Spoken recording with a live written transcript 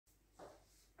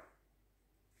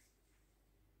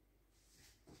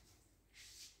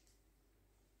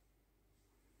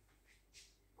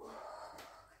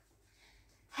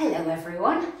Hello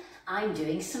everyone, I'm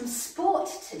doing some sport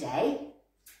today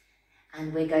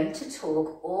and we're going to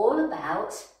talk all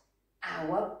about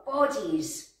our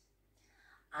bodies.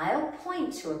 I'll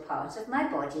point to a part of my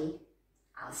body,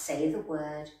 I'll say the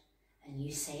word and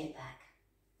you say it back.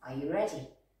 Are you ready?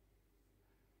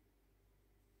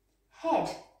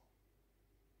 Head.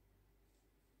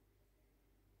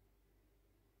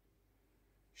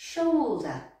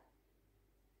 Shoulder.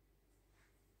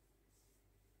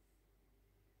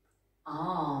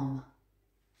 Arm.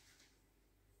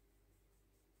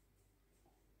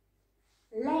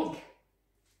 Leg.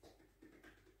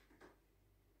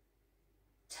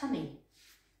 Tummy.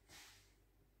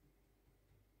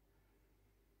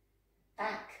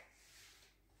 Back.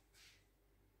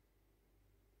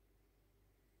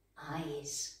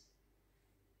 Eyes.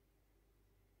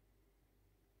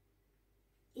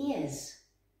 Ears.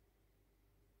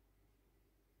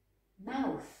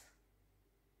 Mouth.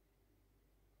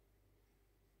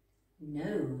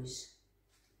 Nose.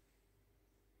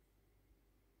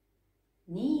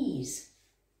 Knees.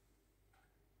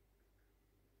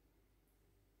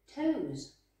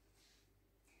 Toes.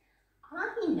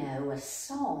 I know a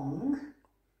song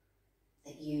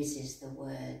that uses the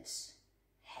words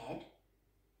head,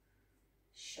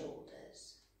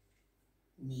 shoulders,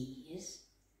 knees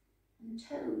and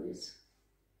toes.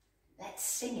 Let's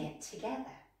sing it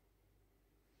together.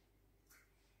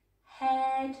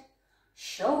 Head,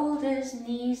 shoulders,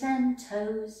 knees and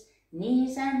toes,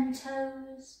 knees and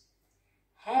toes.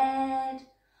 Head,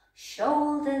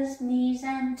 shoulders, knees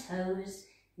and toes,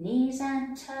 knees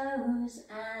and toes,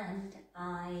 and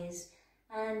eyes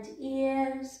and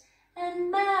ears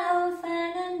and mouth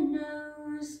and a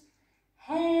nose.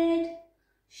 Head,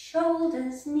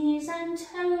 shoulders, knees and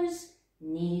toes,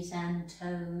 knees and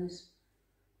toes.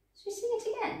 Shall we sing it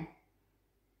again?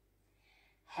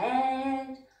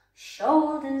 Head,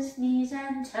 shoulders, knees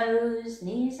and toes,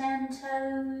 knees and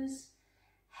toes.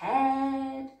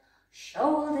 Head,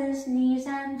 shoulders, knees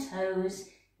and toes,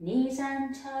 knees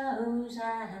and toes,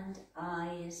 and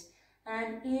eyes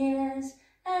and ears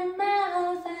and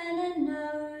mouth and a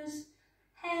nose.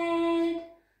 Head,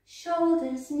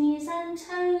 shoulders, knees and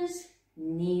toes,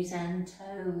 knees and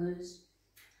toes.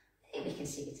 I think we can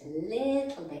sing it a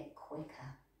little bit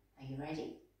quicker. Are you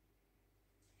ready?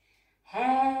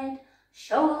 Head,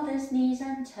 shoulders, knees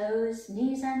and toes,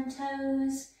 knees and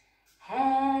toes.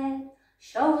 Head,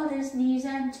 shoulders, knees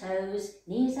and toes,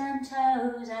 knees and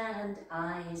toes, and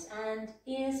eyes and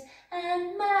ears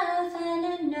and mouth and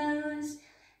a nose.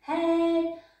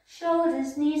 Head,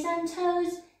 shoulders, knees and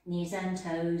toes, knees and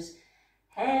toes.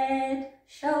 Head,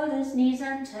 shoulders, knees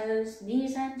and toes,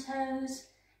 knees and toes.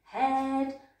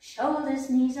 Head, shoulders,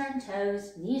 knees and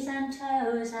toes, knees and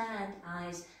toes, and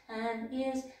eyes and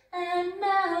ears and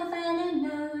mouth and a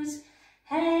nose.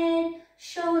 Head,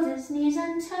 shoulders, knees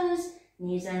and toes,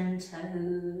 knees and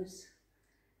toes.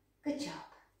 Good job.